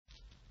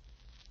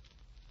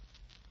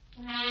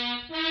The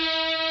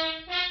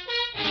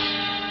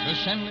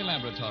Shenley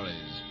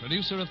Laboratories,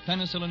 producer of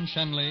Penicillin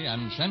Shenley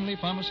and Shenley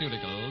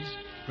Pharmaceuticals,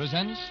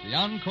 presents the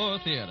Encore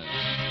Theater.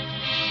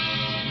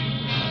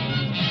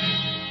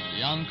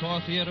 The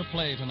Encore Theater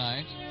play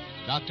tonight,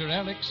 Dr.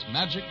 Ehrlich's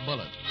Magic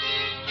Bullet.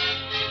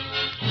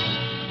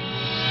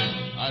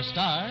 Our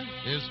star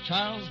is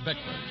Charles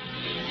Bickford.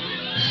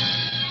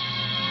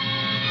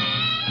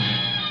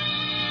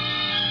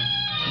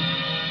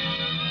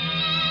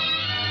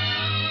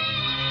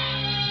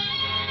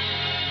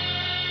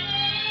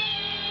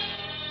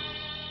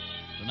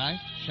 Tonight,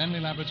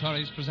 Shenley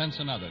Laboratories presents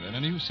another in a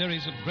new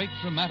series of great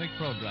dramatic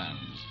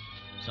programs.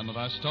 Some of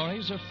our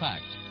stories are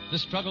fact, the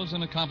struggles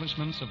and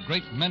accomplishments of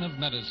great men of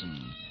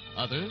medicine.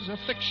 Others are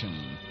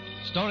fiction,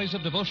 stories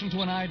of devotion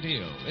to an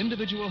ideal,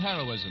 individual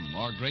heroism,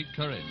 or great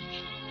courage.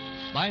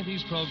 By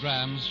these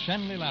programs,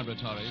 Shenley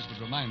Laboratories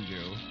would remind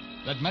you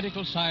that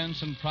medical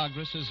science and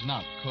progress is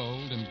not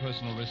cold,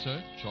 impersonal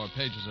research or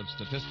pages of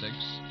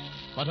statistics,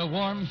 but a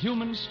warm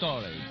human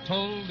story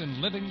told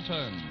in living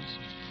terms.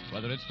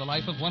 Whether it's the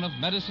life of one of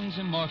medicine's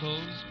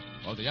immortals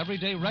or the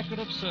everyday record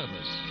of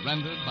service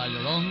rendered by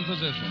your own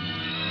physician.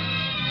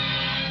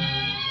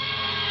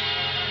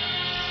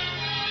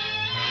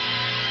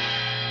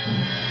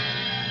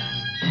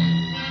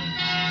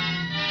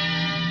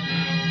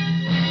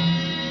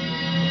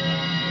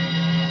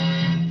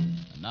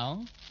 And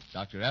now,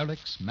 Dr.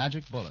 Ehrlich's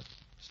Magic Bullet,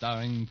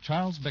 starring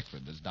Charles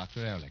Bickford as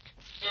Dr. Ehrlich.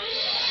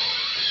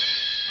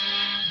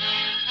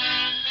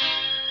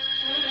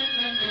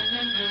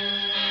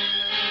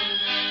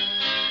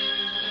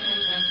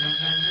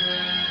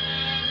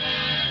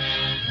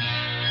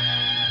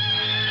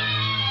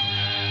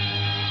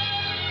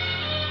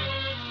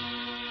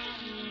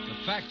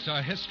 Facts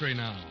are history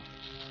now.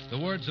 The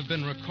words have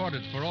been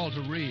recorded for all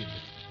to read.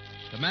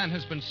 The man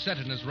has been set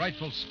in his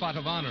rightful spot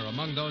of honor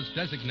among those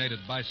designated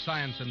by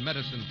science and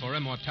medicine for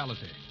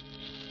immortality.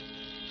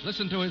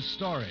 Listen to his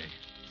story.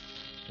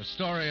 The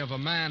story of a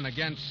man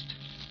against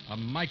a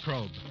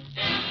microbe.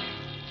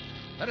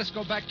 Let us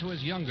go back to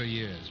his younger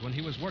years when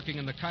he was working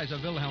in the Kaiser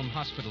Wilhelm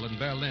Hospital in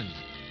Berlin.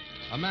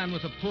 A man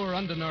with a poor,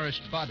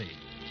 undernourished body,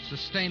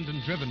 sustained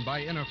and driven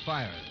by inner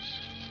fires.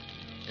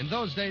 In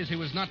those days, he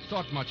was not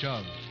thought much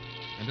of,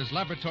 and his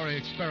laboratory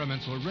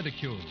experiments were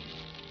ridiculed.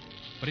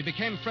 But he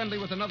became friendly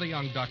with another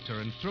young doctor,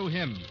 and through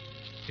him,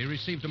 he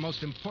received a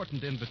most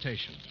important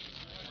invitation.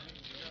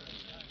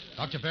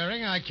 Dr.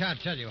 Bering, I can't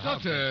tell you how...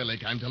 Dr.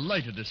 Ehrlich, I'm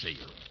delighted to see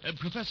you.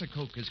 Professor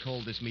Koch has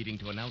called this meeting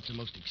to announce a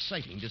most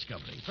exciting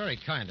discovery. Very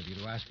kind of you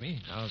to ask me.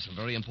 Oh, some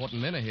very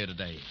important men are here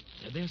today.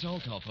 There's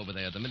Althoff over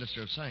there, the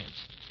Minister of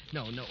Science.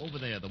 No, over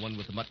there, the one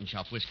with the mutton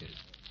chop whiskers.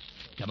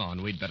 Come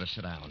on, we'd better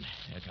sit down.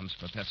 Here comes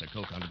Professor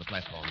Koch onto the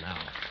platform now.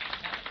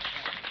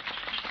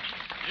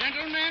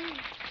 Gentlemen,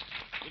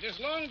 it has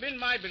long been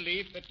my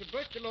belief that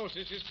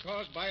tuberculosis is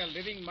caused by a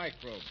living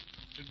microbe.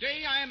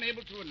 Today I am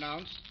able to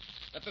announce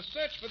that the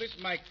search for this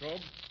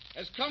microbe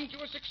has come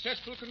to a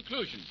successful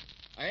conclusion.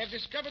 I have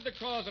discovered the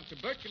cause of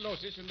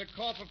tuberculosis in the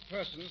cough of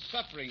persons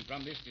suffering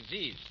from this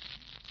disease.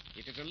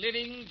 It is a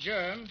living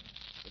germ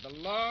with a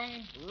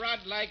long,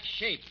 rod-like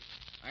shape.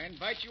 I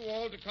invite you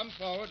all to come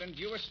forward and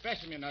view a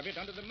specimen of it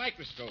under the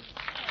microscope.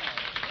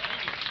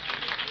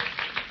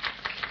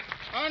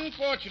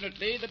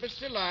 Unfortunately, the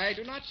bacilli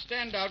do not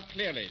stand out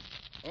clearly.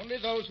 Only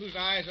those whose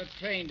eyes are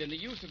trained in the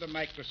use of the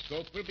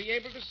microscope will be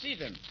able to see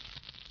them.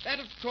 That,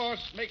 of course,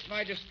 makes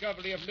my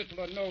discovery of little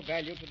or no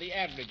value to the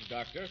average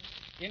doctor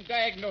in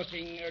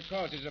diagnosing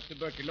causes of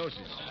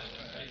tuberculosis.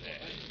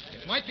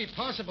 It might be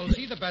possible to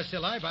see the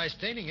bacilli by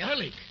staining it.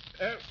 Ehrlich!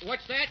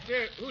 What's that?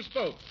 Who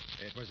spoke?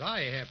 It was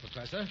I here,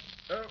 Professor.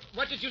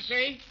 What did you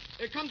say?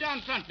 Come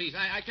down front, please.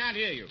 I can't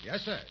hear you.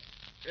 Yes, sir.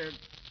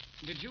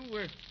 Did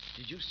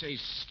you say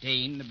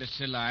stain the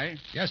bacilli?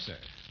 Yes, sir.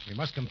 We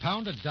must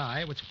compound a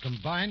dye which will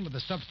combine with the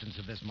substance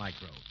of this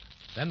microbe.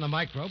 Then the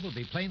microbe will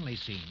be plainly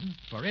seen,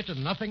 for it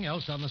and nothing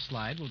else on the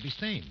slide will be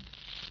stained.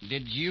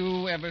 Did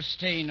you ever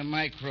stain a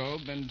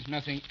microbe and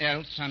nothing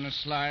else on a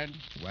slide?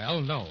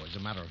 Well, no, as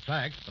a matter of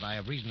fact, but I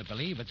have reason to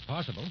believe it's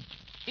possible.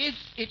 If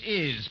it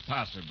is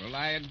possible,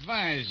 I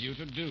advise you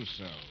to do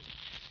so.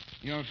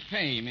 Your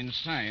fame in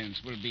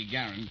science will be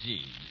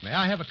guaranteed. May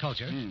I have a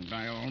culture?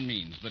 By all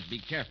means, but be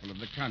careful of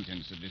the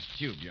contents of this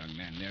tube, young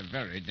man. They're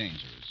very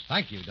dangerous.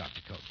 Thank you,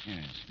 Dr. Koch.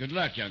 Yes. Good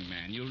luck, young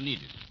man. You'll need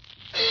it.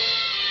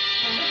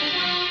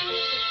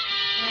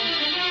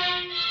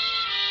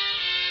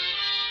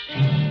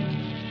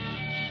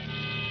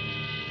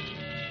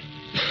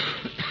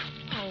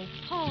 Oh,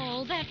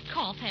 Paul, that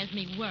cough has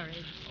me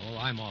worried. Oh,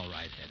 I'm all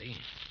right, Hetty.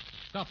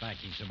 Stop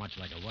acting so much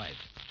like a wife.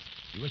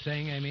 You were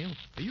saying, Emil?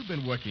 You've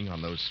been working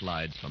on those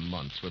slides for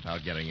months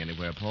without getting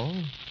anywhere,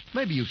 Paul.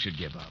 Maybe you should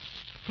give up.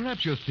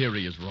 Perhaps your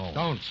theory is wrong.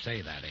 Don't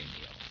say that,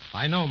 Emil.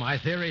 I know my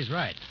theory's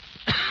right.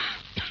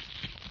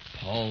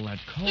 Paul, that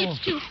cough...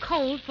 It's too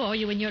cold for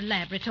you in your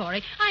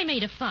laboratory. I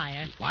made a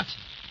fire. What?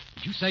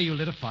 Did you say you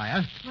lit a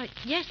fire? Why,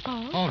 yes,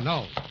 Paul. Oh,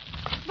 no.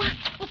 What?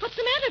 Well, what's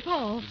the matter,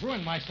 Paul? You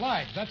ruined my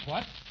slides, that's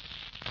what.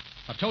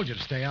 I've told you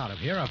to stay out of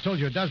here. I've told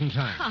you a dozen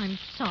times. I'm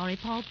sorry,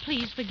 Paul.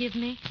 Please forgive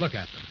me. Look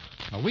at them.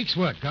 A week's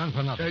work gone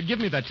for nothing. Give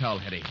me that towel,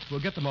 Hetty. We'll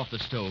get them off the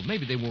stove.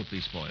 Maybe they won't be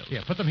spoiled.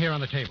 Here, put them here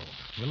on the table.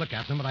 We'll look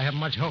at them, but I haven't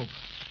much hope.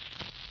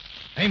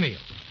 Emil.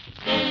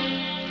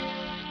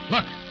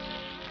 Look.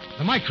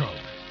 The microbe.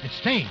 It's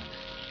stained.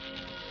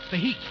 The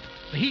heat.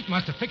 The heat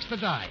must have fixed the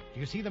dye. Do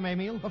you see them,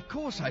 Emil? Of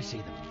course I see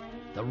them.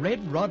 The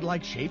red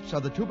rod-like shapes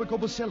are the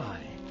tubercobacilli.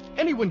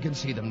 Anyone can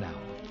see them now.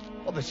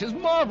 Oh, this is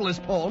marvelous,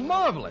 Paul,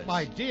 marvelous.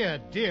 My dear,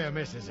 dear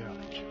Mrs.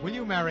 Ehrlich, will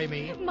you marry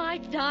me? My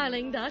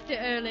darling Dr.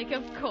 Ehrlich,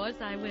 of course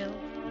I will.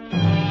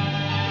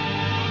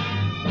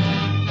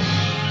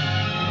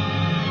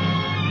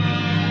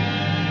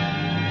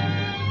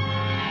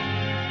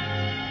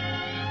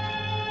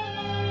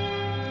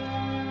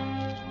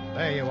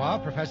 There you are,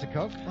 Professor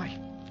Koch. Why,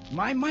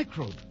 my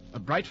microbe, a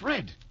bright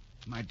red.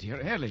 My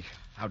dear Ehrlich,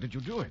 how did you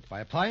do it?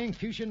 By applying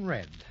fuchsian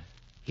red.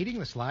 Heating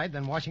the slide,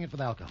 then washing it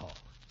with alcohol.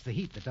 It's the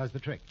heat that does the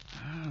trick.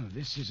 Ah,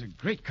 this is a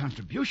great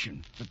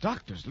contribution. The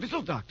doctors,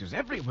 little doctors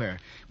everywhere,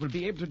 will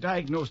be able to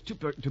diagnose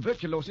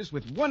tuberculosis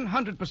with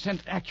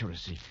 100%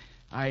 accuracy.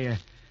 I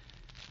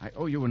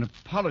owe you an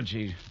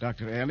apology,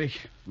 Dr. Ehrlich,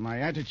 for my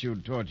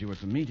attitude toward you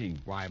at the meeting.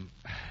 Why,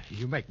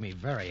 you make me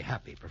very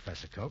happy,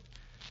 Professor Koch.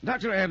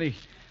 Dr. Ehrlich,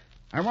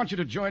 I want you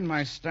to join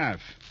my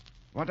staff.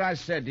 What I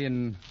said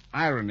in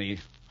irony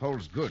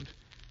holds good.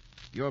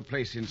 Your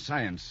place in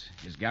science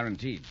is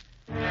guaranteed.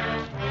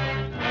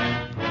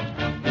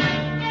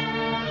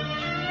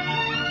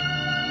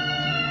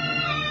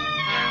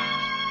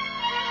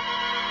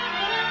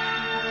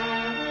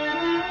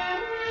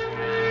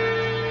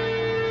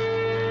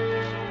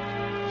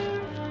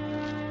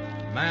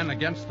 Man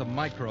against the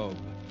microbe.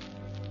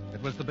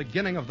 It was the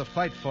beginning of the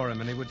fight for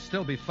him, and he would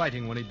still be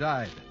fighting when he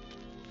died.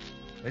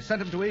 They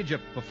sent him to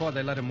Egypt before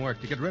they let him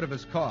work to get rid of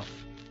his cough.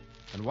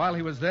 And while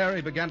he was there,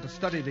 he began to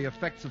study the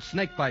effects of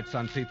snake bites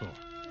on people.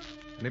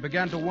 And he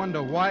began to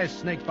wonder why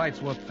snake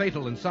bites were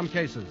fatal in some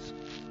cases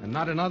and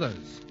not in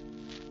others.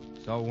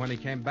 So when he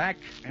came back...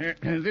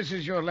 This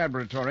is your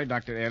laboratory,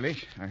 Dr.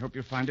 Ehrlich. I hope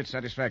you find it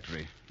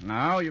satisfactory.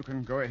 Now you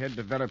can go ahead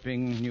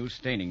developing new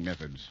staining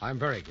methods. I'm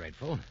very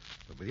grateful.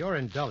 But with your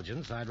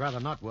indulgence, I'd rather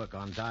not work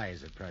on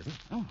dyes at present.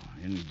 Oh,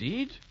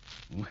 indeed?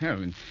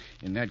 Well,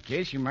 in that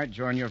case, you might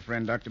join your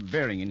friend Dr.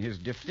 Bering in his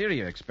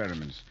diphtheria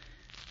experiments.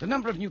 The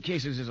number of new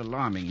cases is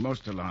alarming,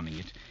 most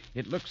alarming.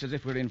 It looks as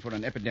if we're in for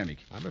an epidemic.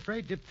 I'm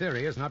afraid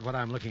diphtheria is not what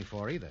I'm looking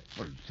for either.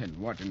 Well, then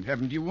what in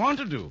heaven do you want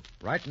to do?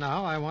 Right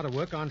now, I want to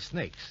work on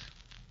snakes.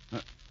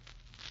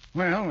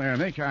 Well,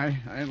 Ehrlich,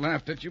 I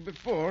laughed at you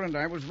before, and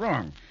I was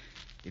wrong.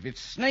 If it's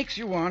snakes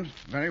you want,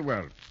 very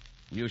well.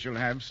 You shall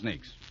have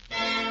snakes.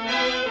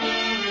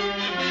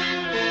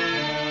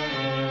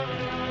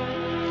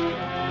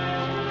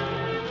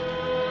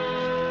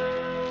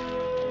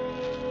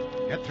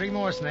 Get 3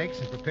 more snakes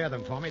and prepare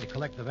them for me to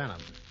collect the venom.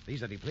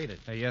 These are depleted.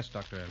 Yes,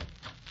 Dr. Ehrlich.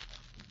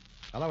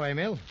 Hello,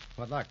 Emil.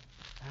 What luck?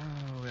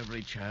 Oh,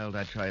 every child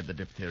I tried the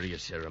diphtheria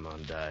serum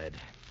on died.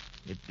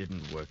 It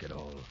didn't work at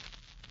all.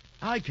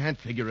 I can't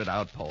figure it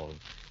out, Paul.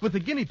 With the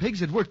guinea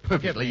pigs, it worked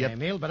Forgive perfectly. me,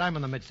 Emil, but I'm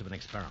in the midst of an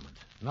experiment.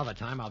 Another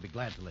time, I'll be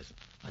glad to listen.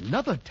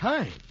 Another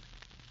time?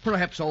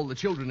 Perhaps all the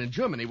children in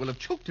Germany will have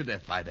choked to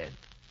death by then.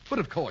 But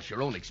of course,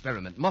 your own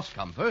experiment must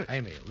come first.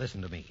 Emil,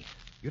 listen to me.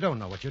 You don't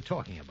know what you're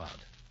talking about.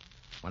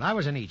 When I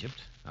was in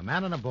Egypt, a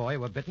man and a boy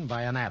were bitten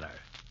by an adder,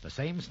 the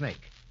same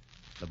snake.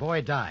 The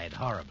boy died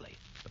horribly,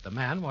 but the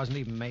man wasn't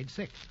even made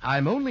sick.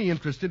 I'm only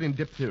interested in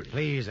diphtheria.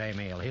 Please,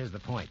 Emil, here's the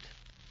point.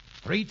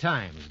 3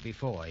 times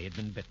before he had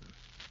been bitten.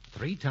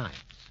 3 times.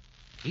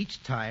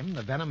 Each time,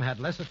 the venom had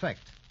less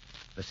effect.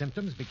 The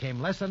symptoms became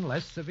less and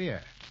less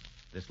severe.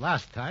 This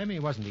last time, he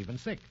wasn't even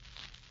sick.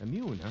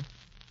 Immune, huh?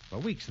 For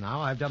weeks now,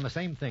 I've done the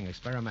same thing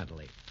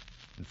experimentally,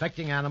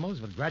 infecting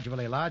animals with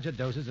gradually larger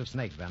doses of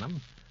snake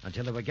venom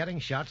until they were getting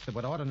shots that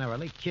would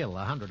ordinarily kill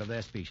 100 of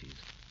their species.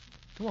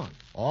 Go on.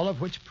 All of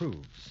which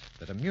proves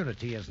that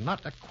immunity is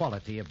not a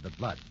quality of the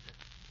blood,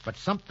 but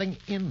something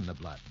in the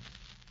blood.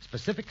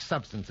 Specific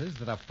substances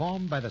that are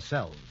formed by the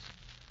cells.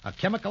 A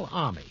chemical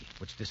army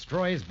which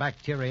destroys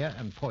bacteria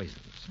and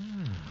poisons.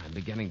 I'm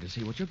beginning to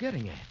see what you're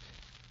getting at.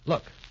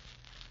 Look,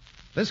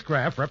 this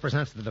graph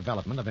represents the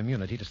development of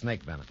immunity to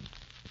snake venom.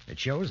 It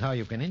shows how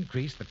you can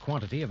increase the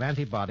quantity of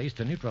antibodies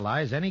to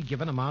neutralize any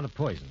given amount of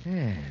poison.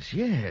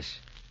 Yes.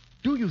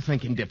 Do you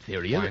think in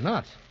diphtheria... Why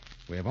not?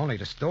 We have only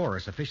to store a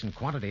sufficient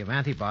quantity of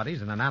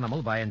antibodies in an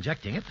animal by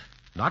injecting it.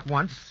 Not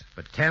once,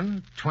 but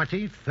 10,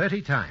 20,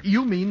 30 times.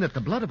 You mean that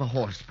the blood of a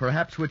horse,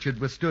 perhaps which had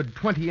withstood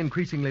 20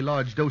 increasingly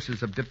large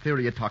doses of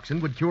diphtheria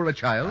toxin, would cure a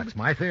child? That's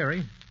my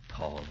theory.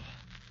 Paul,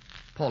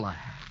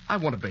 I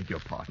want to beg your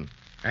pardon.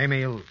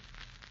 Emil,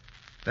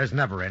 there's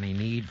never any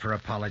need for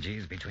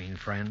apologies between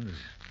friends.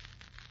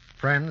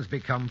 Friends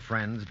become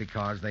friends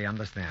because they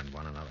understand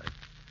one another.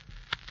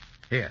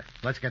 Here,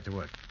 let's get to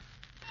work.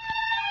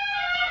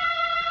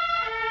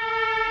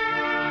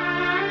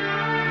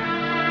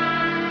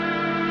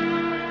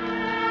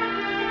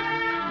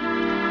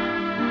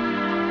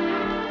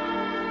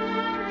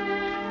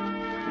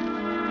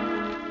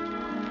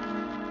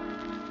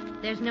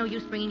 There's no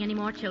use bringing any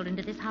more children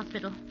to this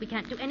hospital. We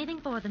can't do anything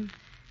for them.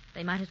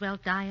 They might as well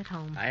die at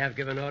home. I have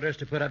given orders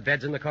to put up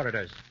beds in the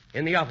corridors,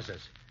 in the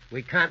offices.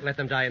 We can't let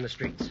them die in the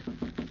streets.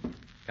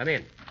 Come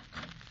in.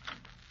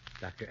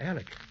 Dr.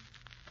 Ehrlich.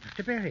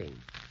 Dr. Bering.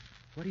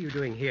 What are you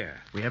doing here?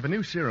 We have a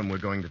new serum we're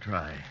going to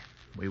try.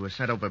 We were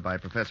sent over by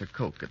Professor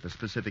Koch at the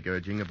specific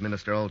urging of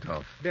Minister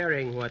Althoff.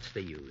 Bering, what's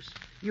the use?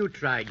 You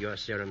tried your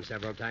serum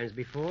several times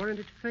before, and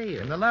it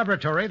failed. In the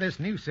laboratory, this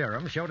new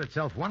serum showed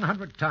itself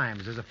 100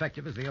 times as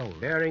effective as the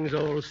old. Bering's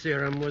old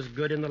serum was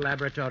good in the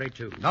laboratory,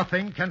 too.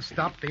 Nothing can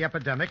stop the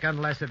epidemic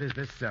unless it is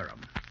this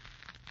serum.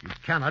 You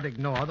cannot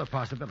ignore the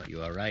possibility.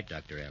 You are right,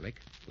 Dr. Ehrlich.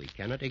 We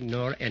cannot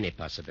ignore any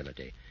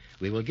possibility.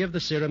 We will give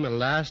the serum a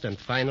last and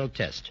final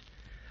test.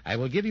 I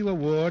will give you a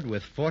ward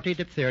with 40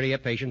 diphtheria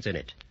patients in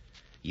it.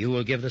 You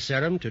will give the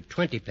serum to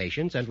 20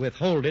 patients and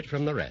withhold it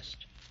from the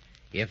rest.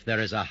 If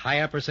there is a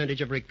higher percentage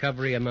of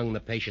recovery among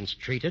the patients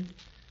treated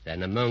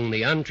than among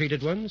the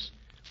untreated ones,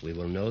 we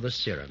will know the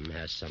serum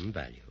has some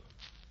value.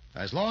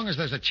 As long as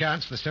there's a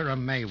chance the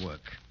serum may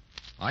work,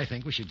 I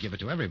think we should give it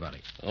to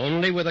everybody.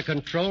 Only with a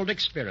controlled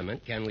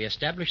experiment can we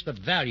establish the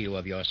value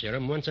of your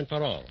serum once and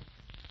for all.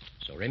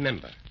 So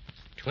remember,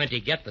 20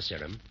 get the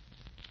serum,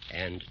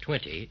 and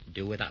 20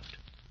 do without.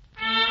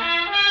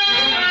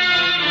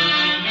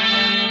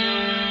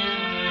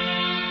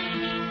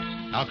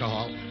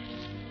 Alcohol.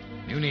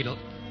 New needle.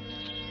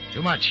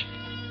 Too much.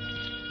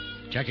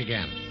 Check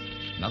again.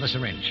 Another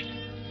syringe.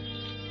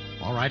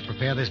 All right,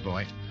 prepare this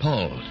boy.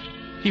 Paul,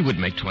 he would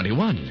make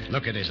 21.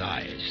 Look at his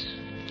eyes.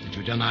 Did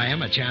you deny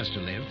him a chance to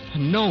live?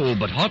 No,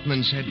 but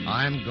Hartman said...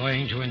 I'm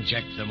going to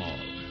inject them all.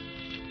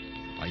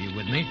 Are you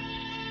with me?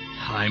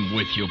 I'm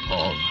with you,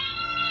 Paul.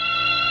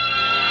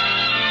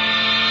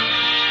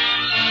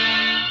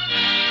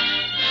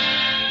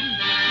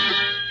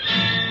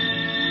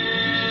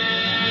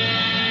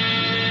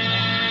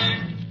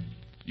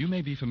 You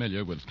may be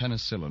familiar with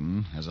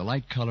penicillin as a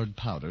light-colored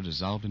powder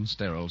dissolved in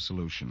sterile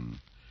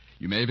solution.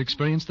 You may have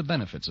experienced the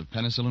benefits of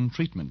penicillin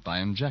treatment by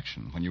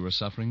injection when you were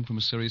suffering from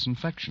a serious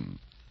infection.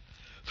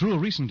 Through a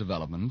recent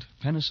development,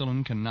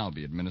 penicillin can now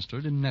be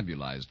administered in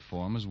nebulized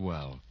form as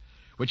well,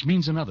 which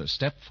means another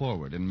step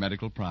forward in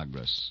medical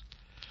progress.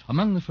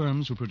 Among the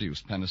firms who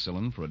produce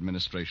penicillin for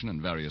administration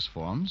in various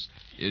forms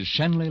is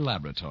Shenley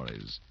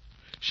Laboratories.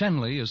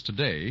 Shenley is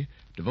today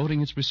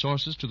devoting its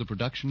resources to the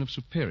production of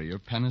superior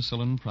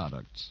penicillin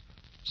products,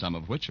 some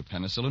of which are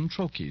penicillin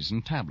troches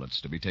and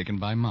tablets to be taken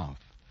by mouth,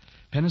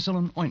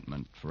 penicillin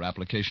ointment for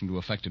application to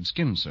affected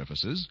skin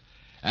surfaces,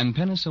 and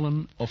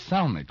penicillin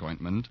ophthalmic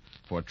ointment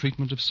for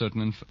treatment of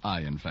certain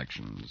eye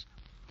infections.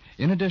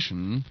 In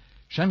addition,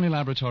 Shenley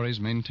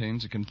Laboratories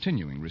maintains a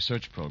continuing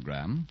research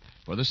program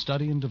for the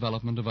study and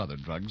development of other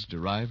drugs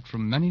derived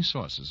from many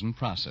sources and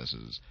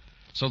processes,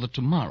 so that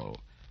tomorrow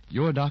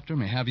your doctor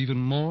may have even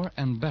more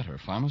and better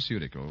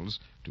pharmaceuticals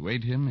to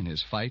aid him in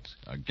his fight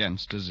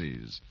against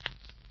disease.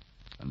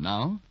 And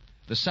now,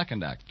 the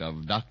second act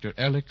of Dr.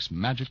 Ehrlich's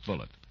Magic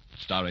Bullet,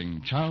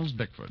 starring Charles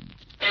Bickford.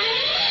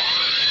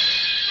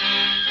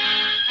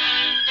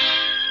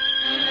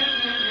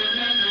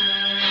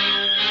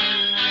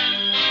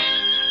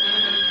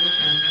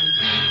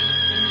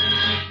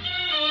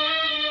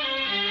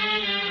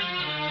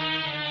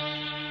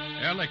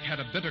 Ehrlich had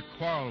a bitter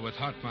quarrel with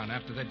Hartmann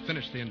after they'd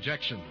finished the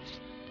injections.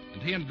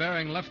 And he and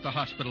Bering left the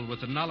hospital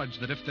with the knowledge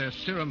that if their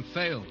serum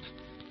failed,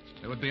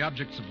 they would be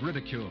objects of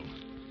ridicule.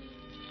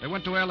 They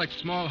went to Ehrlich's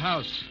small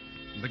house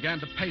and began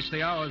to pace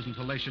the hours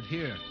until they should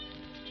hear.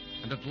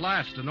 And at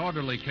last an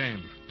orderly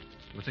came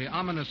with the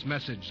ominous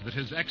message that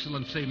His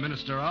Excellency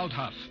Minister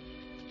Althoff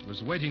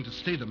was waiting to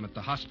see them at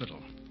the hospital.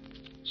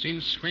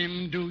 Since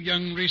when do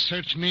young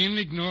research men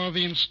ignore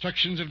the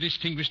instructions of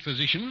distinguished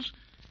physicians?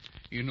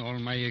 In all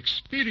my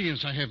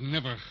experience, I have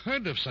never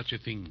heard of such a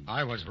thing.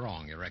 I was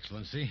wrong, Your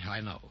Excellency, I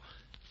know.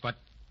 But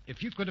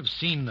if you could have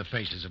seen the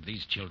faces of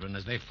these children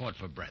as they fought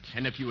for breath.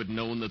 And if you had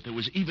known that there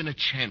was even a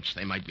chance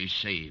they might be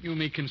saved. You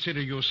may consider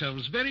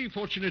yourselves very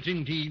fortunate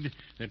indeed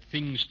that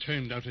things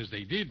turned out as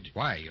they did.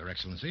 Why, Your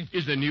Excellency?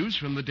 Is there news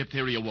from the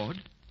diphtheria ward?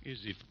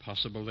 Is it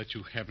possible that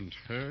you haven't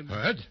heard?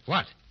 Heard?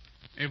 What?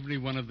 Every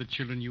one of the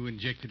children you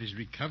injected is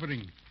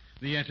recovering.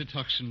 The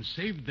antitoxin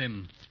saved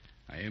them.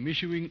 I am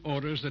issuing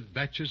orders that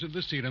batches of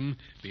the serum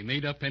be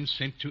made up and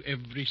sent to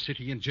every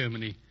city in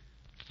Germany.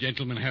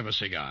 Gentlemen, have a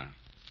cigar.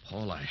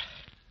 Paul,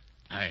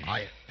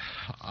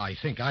 I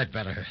think I'd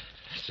better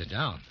sit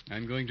down.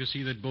 I'm going to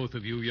see that both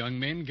of you young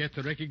men get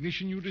the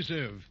recognition you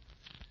deserve.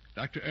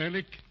 Dr.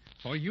 Ehrlich,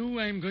 for you,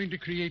 I'm going to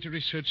create a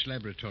research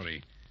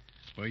laboratory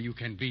where you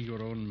can be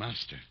your own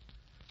master.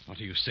 What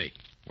do you say?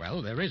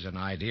 Well, there is an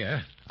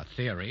idea, a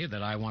theory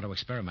that I want to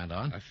experiment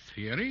on. A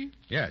theory?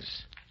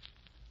 Yes.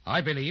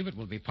 I believe it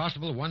will be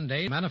possible one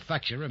day to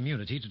manufacture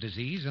immunity to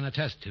disease in a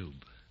test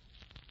tube.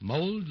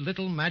 Mold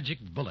little magic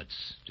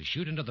bullets to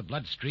shoot into the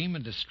bloodstream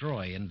and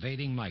destroy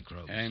invading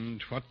microbes. And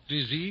what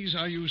disease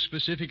are you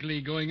specifically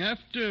going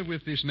after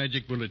with this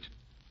magic bullet?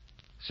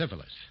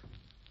 Syphilis.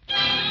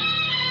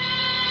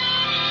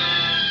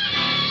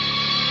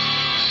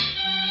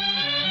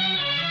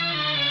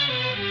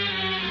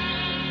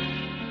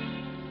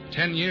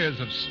 10 years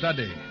of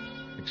study,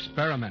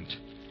 experiment,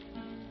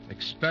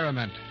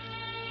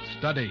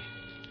 study.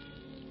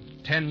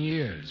 10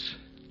 years.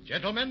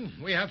 Gentlemen,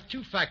 we have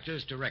two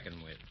factors to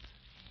reckon with.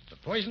 The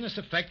poisonous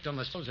effect on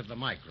the cells of the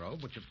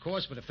microbe, which of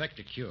course would affect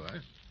a cure,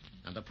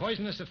 and the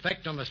poisonous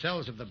effect on the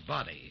cells of the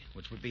body,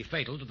 which would be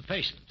fatal to the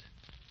patient.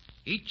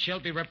 Each shall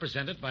be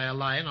represented by a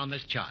line on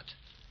this chart.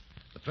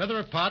 The further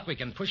apart we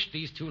can push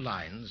these two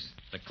lines,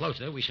 the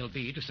closer we shall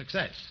be to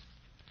success.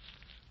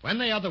 When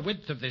they are the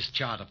width of this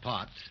chart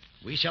apart,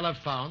 we shall have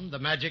found the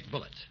magic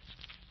bullet.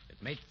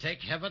 It may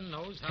take heaven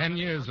knows how 10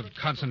 many years of hundred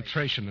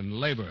concentration and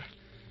labor,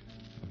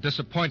 of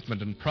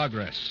disappointment and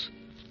progress.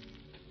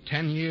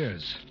 10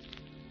 years.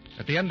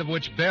 At the end of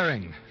which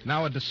Bering,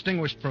 now a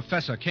distinguished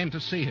professor, came to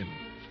see him.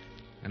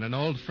 And an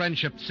old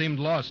friendship seemed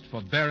lost,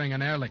 for Bering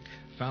and Ehrlich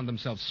found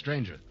themselves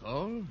strangers.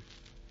 Paul,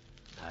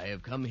 I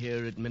have come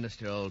here at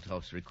Minister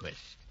Altoff's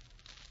request.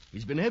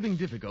 He's been having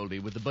difficulty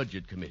with the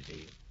budget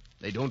committee.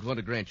 They don't want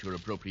to grant your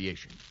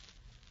appropriation.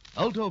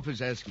 Altoff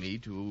has asked me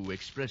to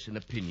express an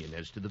opinion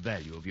as to the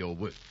value of your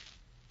work.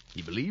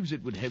 He believes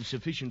it would have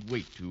sufficient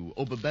weight to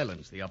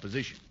overbalance the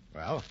opposition.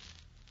 Well,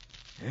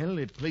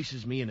 it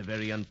places me in a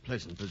very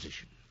unpleasant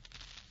position.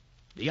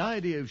 The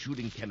idea of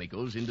shooting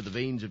chemicals into the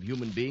veins of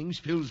human beings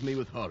fills me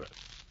with horror.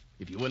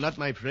 If you were not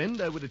my friend,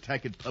 I would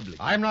attack it publicly.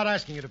 I'm not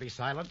asking you to be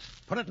silent.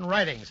 Put it in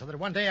writing so that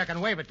one day I can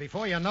wave it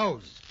before your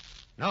nose.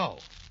 No.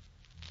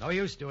 No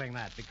use doing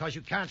that, because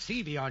you can't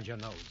see beyond your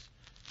nose.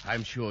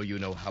 I'm sure you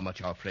know how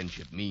much our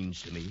friendship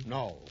means to me.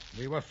 No.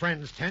 We were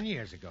friends 10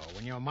 years ago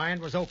when your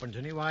mind was open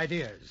to new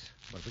ideas.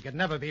 But we could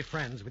never be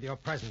friends with your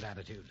present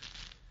attitude.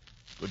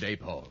 Good day,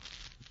 Paul.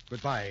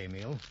 Goodbye,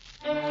 Emil.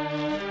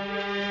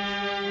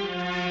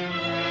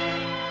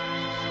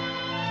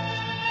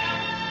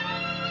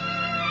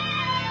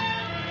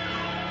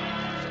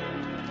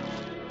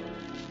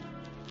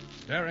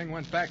 Bering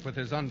went back with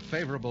his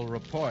unfavorable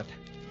report,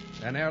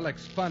 and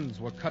Ehrlich's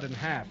funds were cut in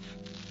half.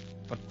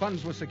 But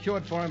funds were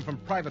secured for him from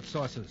private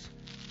sources,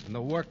 and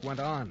the work went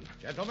on.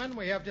 Gentlemen,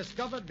 we have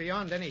discovered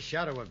beyond any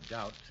shadow of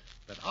doubt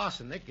that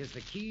arsenic is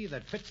the key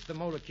that fits the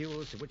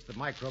molecules of which the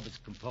microbe is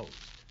composed.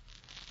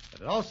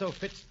 But it also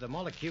fits the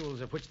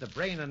molecules of which the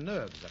brain and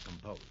nerves are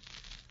composed.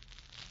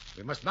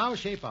 We must now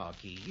shape our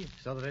key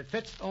so that it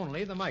fits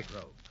only the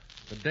microbe.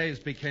 The days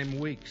became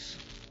weeks,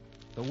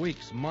 the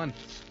weeks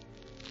months,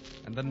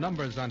 and the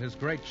numbers on his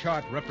great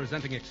chart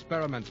representing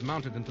experiments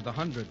mounted into the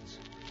hundreds.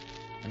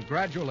 And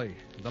gradually,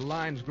 the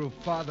lines grew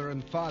farther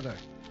and farther,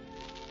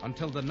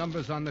 until the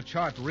numbers on the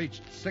chart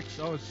reached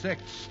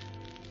 606,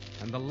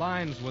 and the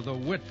lines were the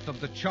width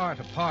of the chart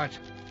apart.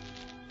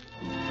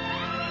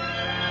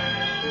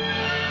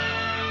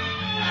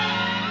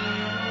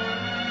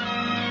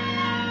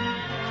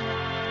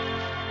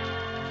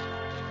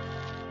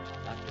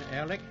 Dr.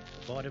 Ehrlich,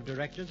 the Board of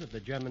Directors of the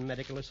German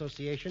Medical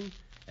Association,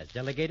 has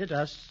delegated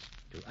us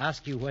to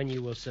ask you when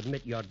you will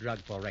submit your drug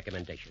for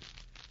recommendation.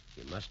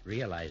 You must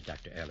realize,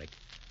 Dr. Ehrlich,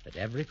 that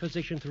every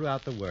physician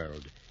throughout the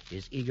world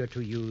is eager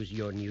to use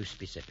your new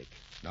specific.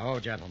 No,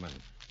 gentlemen.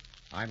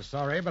 I'm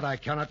sorry, but I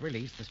cannot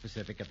release the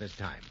specific at this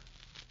time.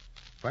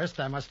 First,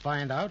 I must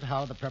find out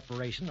how the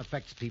preparation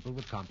affects people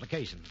with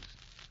complications,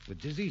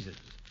 with diseases,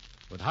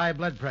 with high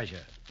blood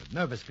pressure, with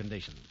nervous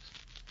conditions.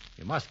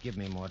 You must give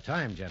me more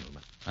time,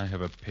 gentlemen. I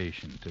have a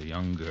patient, a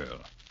young girl.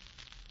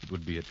 It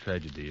would be a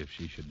tragedy if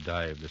she should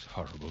die of this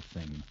horrible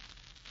thing.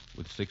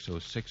 With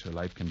 606, her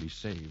life can be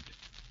saved.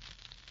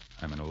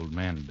 I'm an old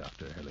man,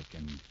 Dr. Ehrlich,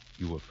 and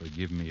you will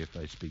forgive me if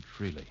I speak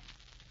freely.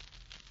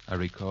 I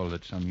recall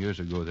that some years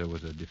ago there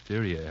was a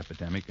diphtheria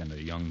epidemic, and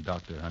a young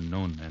doctor,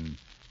 unknown then,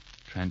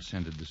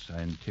 transcended the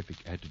scientific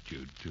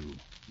attitude to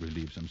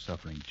relieve some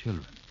suffering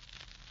children.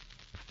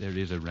 If there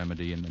is a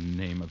remedy in the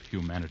name of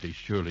humanity,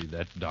 surely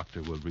that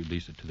doctor will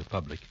release it to the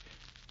public.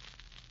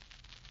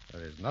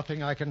 There is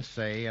nothing I can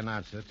say in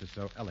answer to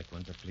so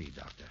eloquent a plea,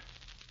 Doctor.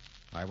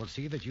 I will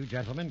see that you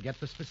gentlemen get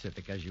the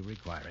specific as you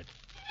require it.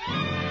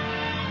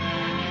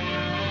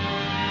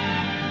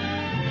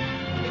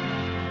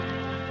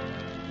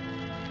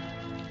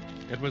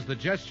 It was the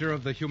gesture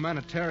of the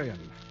humanitarian,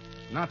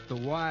 not the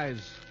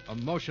wise,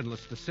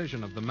 emotionless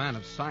decision of the man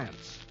of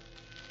science.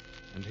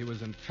 And he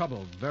was in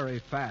trouble very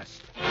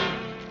fast.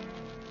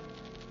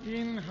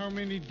 In how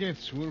many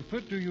deaths,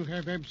 Wolfert, do you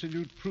have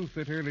absolute proof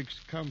that Ehrlich's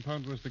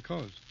compound was the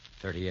cause?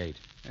 38.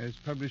 As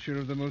publisher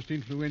of the most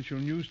influential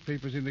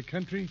newspapers in the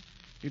country,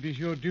 it is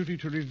your duty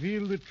to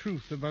reveal the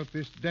truth about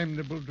this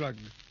damnable drug.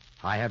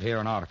 I have here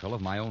an article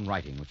of my own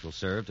writing which will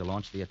serve to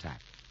launch the attack.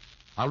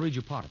 I'll read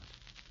you part of it.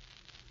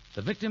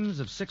 The victims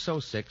of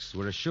 606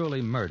 were as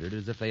surely murdered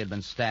as if they had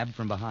been stabbed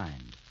from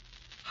behind.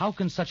 How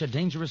can such a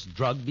dangerous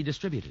drug be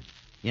distributed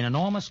in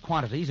enormous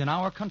quantities in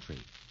our country?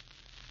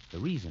 The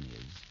reason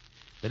is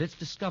that its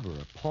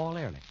discoverer, Paul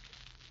Ehrlich,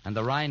 and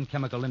the Rhine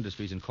Chemical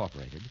Industries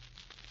Incorporated,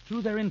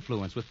 through their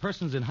influence with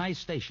persons in high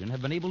station,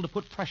 have been able to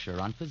put pressure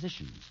on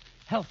physicians,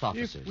 health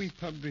officers. If we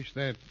publish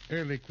that,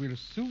 Ehrlich will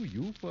sue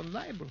you for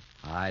libel.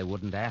 I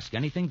wouldn't ask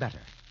anything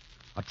better.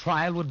 A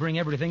trial would bring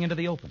everything into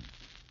the open.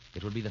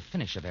 It would be the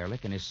finish of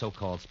Ehrlich and his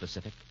so-called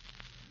specific.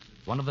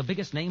 one of the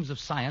biggest names of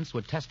science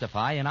would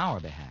testify in our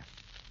behalf.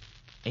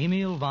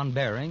 Emil von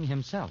Behring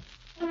himself.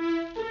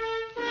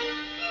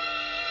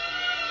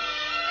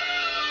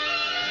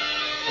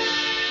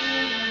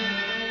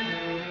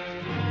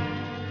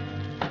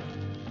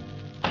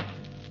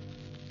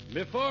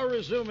 Before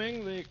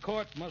resuming, the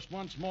court must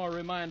once more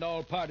remind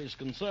all parties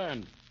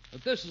concerned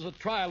that this is a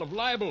trial of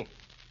libel,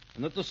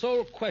 and that the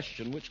sole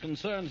question which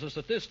concerns us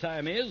at this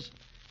time is,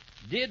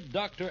 did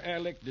Dr.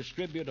 Ehrlich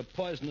distribute a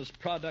poisonous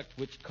product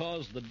which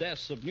caused the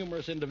deaths of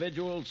numerous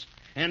individuals,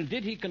 and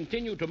did he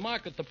continue to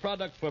market the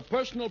product for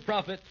personal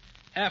profit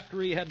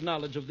after he had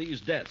knowledge of these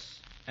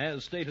deaths,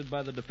 as stated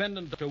by the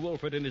defendant, Dr.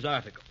 Wolfert, in his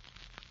article?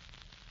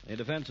 The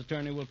defense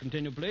attorney will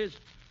continue, please.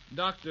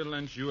 Dr.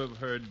 Lynch, you have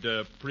heard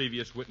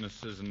previous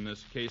witnesses in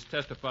this case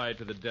testify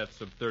to the deaths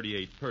of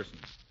 38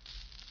 persons.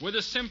 Were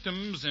the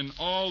symptoms in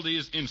all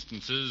these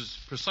instances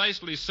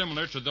precisely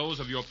similar to those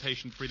of your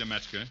patient, Frida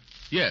Metzger?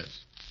 Yes.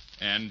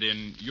 And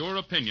in your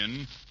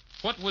opinion,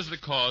 what was the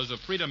cause of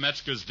Frida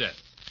Metzger's death?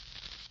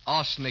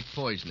 Arsenic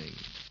poisoning.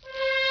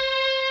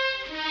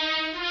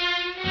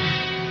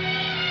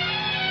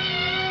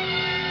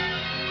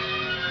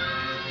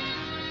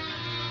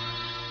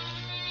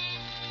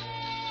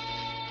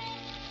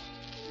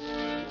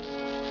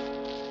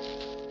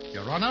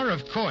 Your Honor,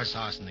 of course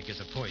arsenic is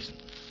a poison.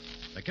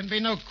 There can be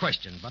no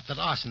question but that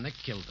arsenic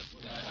killed them.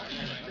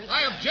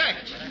 I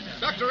object.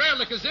 Dr.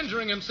 Ehrlich is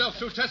injuring himself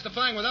through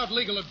testifying without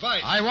legal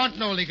advice. I want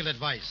no legal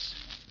advice.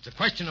 It's a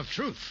question of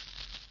truth.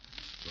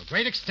 To a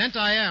great extent,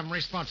 I am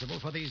responsible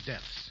for these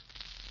deaths.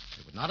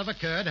 It would not have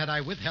occurred had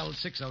I withheld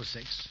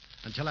 606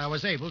 until I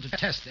was able to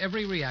test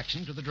every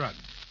reaction to the drug.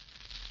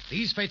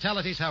 These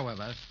fatalities,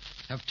 however,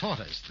 have taught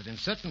us that in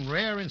certain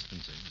rare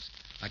instances,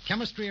 a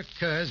chemistry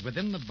occurs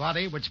within the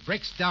body which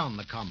breaks down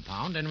the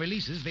compound and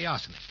releases the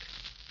arsenic.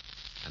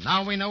 And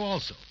now we know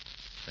also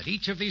that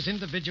each of these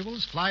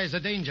individuals flies a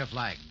danger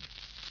flag,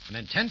 an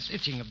intense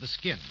itching of the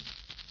skin,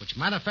 which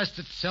manifests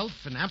itself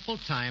in ample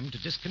time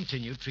to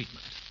discontinue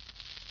treatment.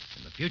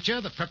 In the future,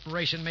 the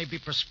preparation may be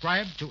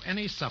prescribed to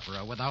any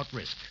sufferer without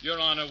risk. Your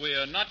Honor, we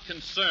are not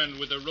concerned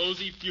with the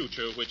rosy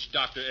future which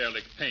Dr.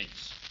 Ehrlich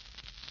paints.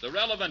 The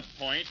relevant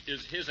point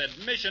is his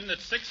admission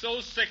that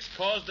 606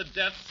 caused the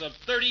deaths of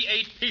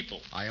 38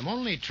 people. I am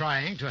only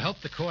trying to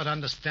help the court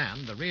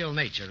understand the real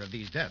nature of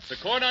these deaths. The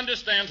court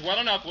understands well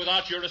enough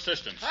without your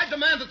assistance. I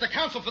demand that the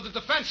counsel for the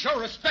defense show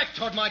respect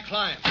toward my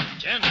client.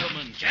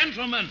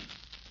 Gentlemen.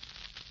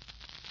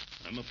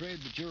 I'm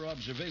afraid that your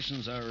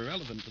observations are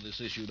irrelevant to this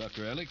issue,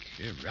 Dr. Ehrlich.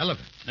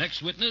 Irrelevant?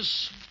 Next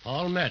witness.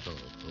 Paul Myrtle,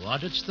 who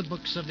audits the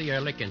books of the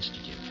Ehrlich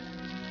Institute.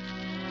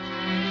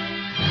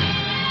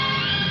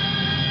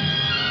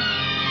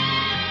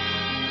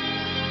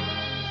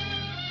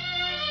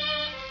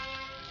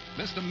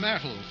 Mr.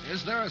 Myrtle,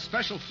 is there a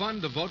special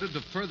fund devoted to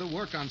further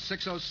work on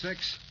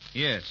 606?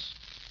 Yes.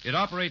 It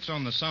operates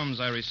on the sums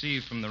I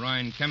receive from the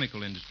Rhine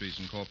Chemical Industries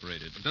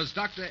Incorporated. Does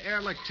Dr.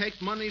 Ehrlich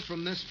take money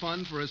from this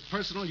fund for his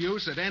personal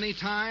use at any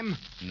time?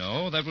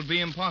 No, that would be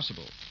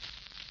impossible.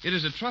 It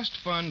is a trust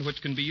fund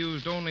which can be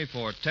used only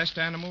for test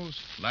animals,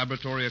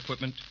 laboratory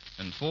equipment,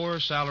 and 4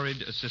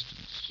 salaried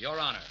assistants. Your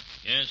Honor.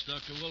 Yes,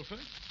 Dr. Wolfert?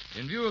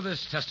 In view of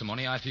this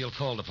testimony, I feel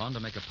called upon to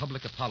make a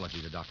public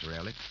apology to Dr.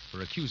 Ehrlich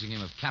for accusing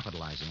him of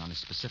capitalizing on his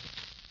specific.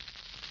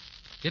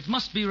 It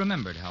must be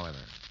remembered, however,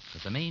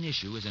 that the main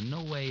issue is in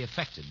no way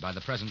affected by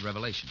the present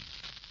revelation.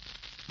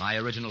 My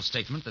original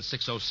statement that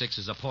 606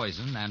 is a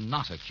poison and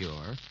not a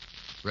cure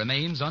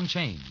remains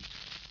unchanged.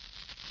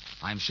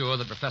 I'm sure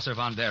that Professor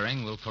von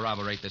Behring will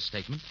corroborate this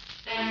statement.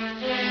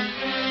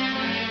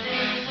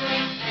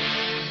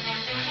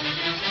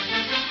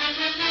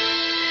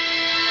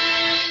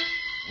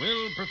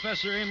 Will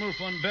Professor Emil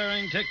von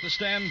Behring take the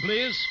stand,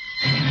 please?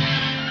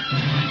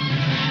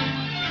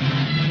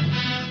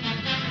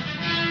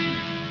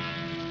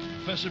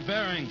 Professor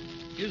Behring,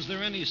 is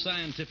there any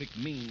scientific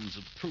means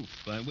of proof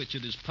by which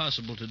it is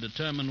possible to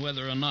determine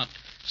whether or not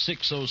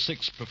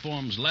 606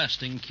 performs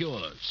lasting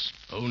cures?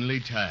 Only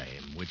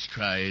time, which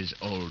tries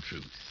all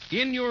truth.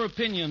 In your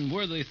opinion,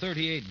 were the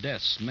 38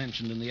 deaths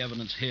mentioned in the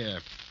evidence here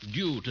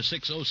due to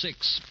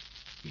 606?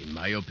 In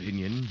my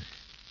opinion,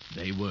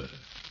 they were.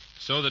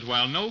 So that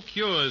while no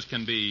cures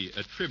can be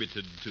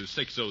attributed to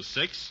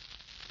 606,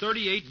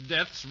 38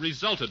 deaths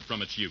resulted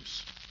from its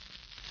use.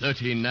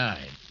 39.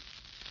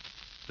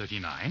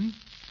 39?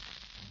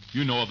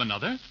 You know of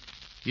another?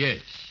 Yes.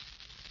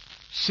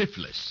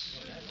 Syphilis.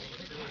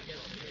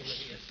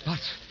 But,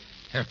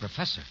 Herr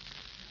Professor,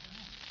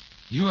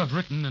 you have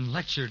written and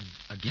lectured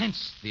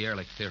against the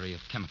Ehrlich theory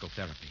of chemical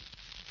therapy.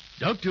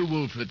 Dr.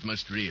 Wolfert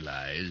must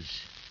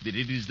realize that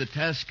it is the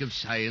task of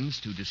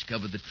science to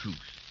discover the truth,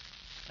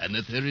 and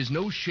that there is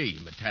no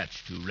shame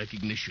attached to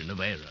recognition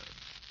of error.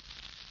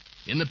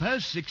 In the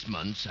past 6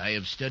 months, I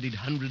have studied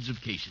hundreds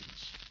of cases,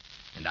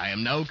 and I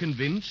am now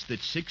convinced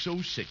that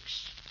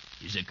 606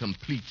 is a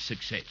complete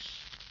success.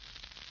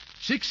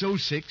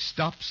 606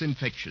 stops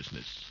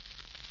infectiousness.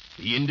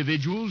 The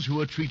individuals who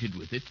are treated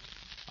with it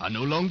are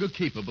no longer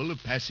capable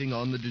of passing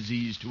on the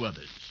disease to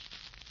others.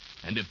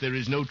 And if there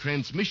is no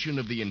transmission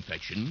of the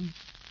infection,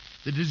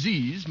 the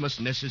disease must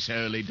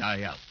necessarily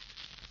die out.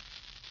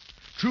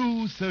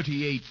 True,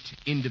 38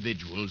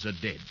 individuals are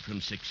dead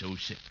from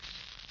 606.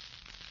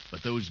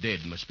 But those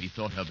dead must be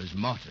thought of as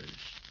martyrs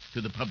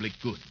to the public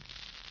good.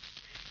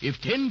 If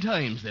 10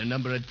 times their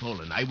number had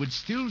fallen, I would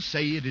still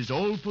say it is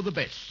all for the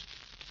best.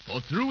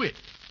 For through it,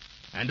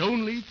 and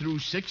only through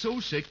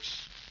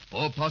 606,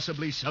 or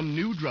possibly some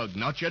new drug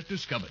not yet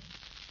discovered,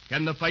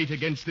 can the fight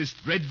against this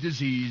dread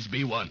disease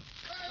be won.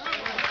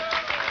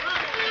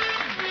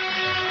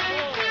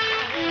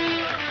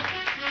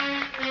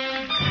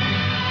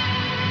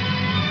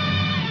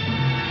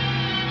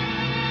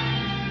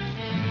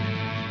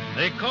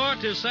 The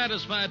court is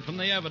satisfied from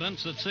the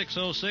evidence that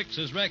 606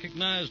 is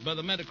recognized by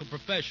the medical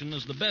profession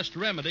as the best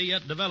remedy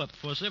yet developed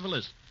for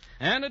syphilis.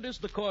 And it is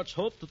the court's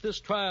hope that this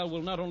trial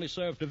will not only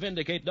serve to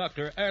vindicate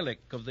Dr. Ehrlich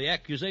of the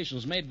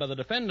accusations made by the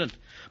defendant,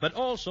 but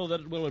also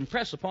that it will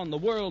impress upon the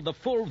world the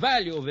full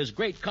value of his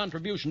great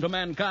contribution to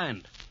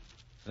mankind.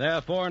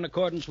 Therefore, in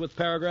accordance with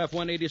paragraph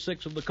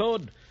 186 of the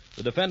Code,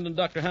 the defendant,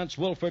 Dr. Hans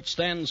Wolfert,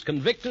 stands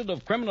convicted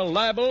of criminal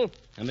libel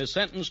and is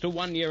sentenced to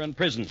 1 year in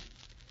prison.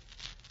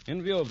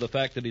 In view of the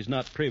fact that he's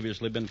not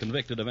previously been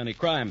convicted of any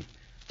crime,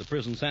 the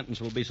prison sentence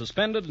will be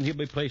suspended and he'll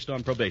be placed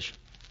on probation.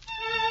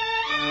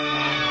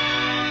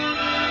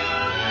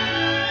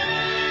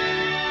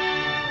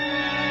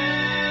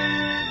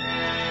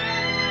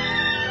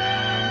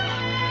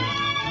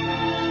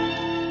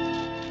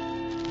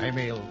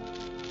 Emil,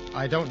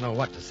 I don't know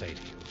what to say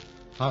to you,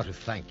 how to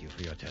thank you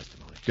for your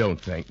testimony. Don't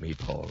thank me,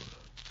 Paul.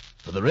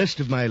 For the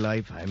rest of my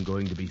life, I'm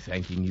going to be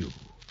thanking you.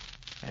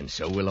 And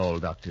so will all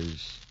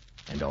doctors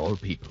and all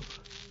people.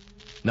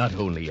 Not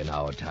only in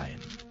our time,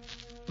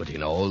 but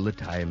in all the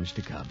times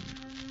to come.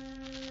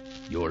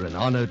 You're an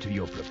honor to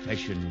your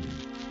profession,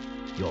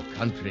 your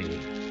country,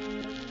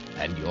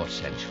 and your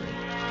century.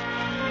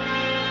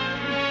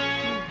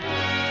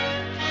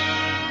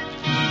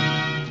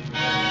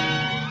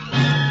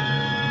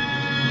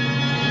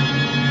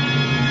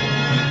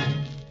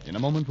 In a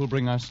moment, we'll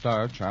bring our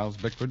star, Charles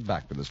Bickford,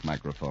 back to this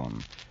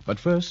microphone. But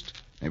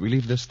first, may we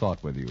leave this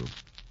thought with you.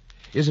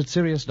 Is it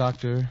serious,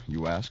 doctor,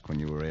 you ask when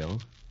you are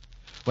ill?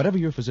 Whatever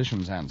your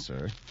physician's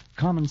answer,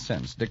 common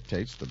sense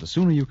dictates that the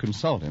sooner you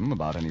consult him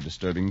about any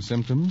disturbing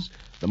symptoms,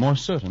 the more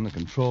certain the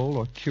control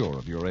or cure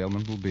of your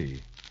ailment will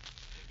be.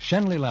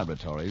 Shenley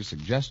Laboratories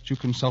suggests you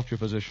consult your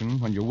physician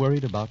when you're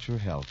worried about your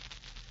health.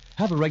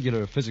 Have a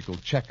regular physical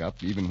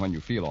checkup even when you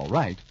feel all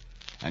right,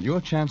 and your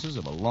chances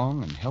of a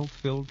long and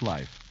health-filled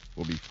life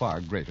will be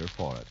far greater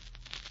for it.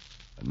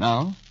 And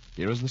now,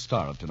 here is the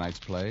star of tonight's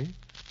play,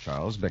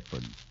 Charles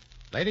Bickford.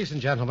 Ladies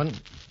and gentlemen,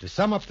 to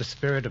sum up the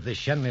spirit of this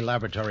Shenley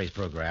Laboratories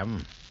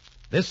program,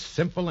 this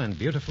simple and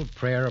beautiful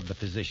prayer of the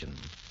physician,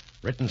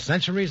 written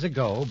centuries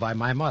ago by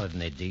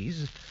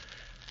Maimonides,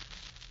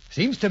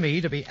 seems to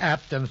me to be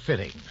apt and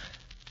fitting.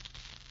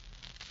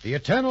 The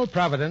eternal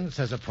providence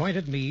has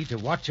appointed me to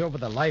watch over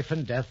the life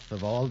and death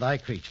of all thy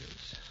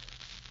creatures.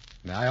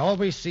 May I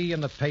always see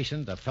in the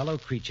patient a fellow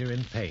creature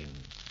in pain.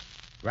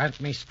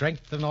 Grant me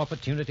strength and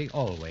opportunity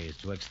always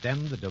to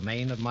extend the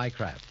domain of my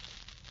craft.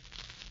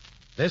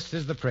 This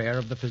is the prayer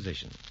of the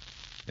physician.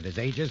 It is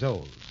ages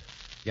old,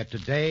 yet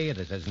today it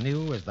is as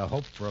new as the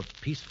hope for a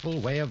peaceful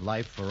way of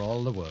life for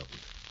all the world.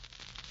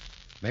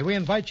 May we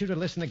invite you to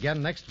listen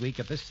again next week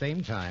at this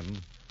same time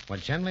when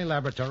Shenley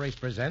Laboratories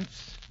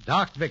presents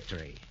Dark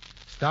Victory,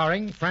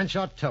 starring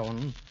Franchot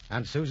Tone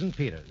and Susan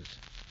Peters.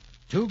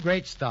 Two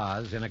great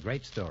stars in a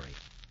great story.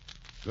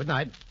 Good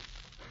night.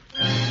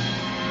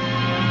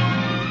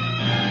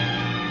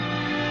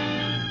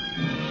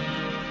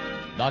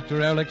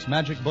 Dr. Ehrlich's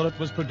Magic Bullet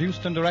was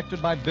produced and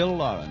directed by Bill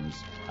Lawrence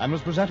and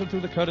was presented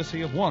through the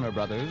courtesy of Warner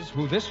Brothers,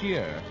 who this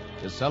year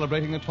is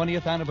celebrating the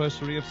 20th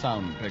anniversary of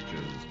Sound Pictures.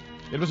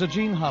 It was a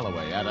Gene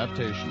Holloway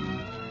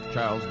adaptation.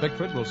 Charles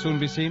Bickford will soon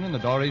be seen in the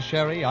Dory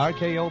Sherry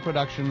RKO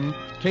production,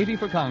 Katie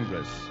for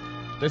Congress.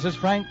 This is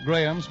Frank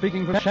Graham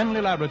speaking from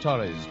Shenley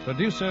Laboratories,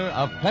 producer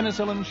of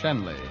Penicillin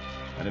Shenley,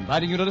 and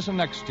inviting you to listen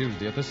next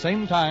Tuesday at the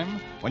same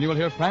time when you will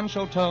hear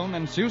Franchot Tone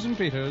and Susan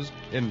Peters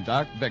in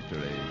Dark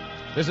Victory.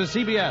 This is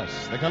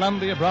CBS, the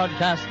Columbia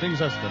Broadcasting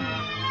System.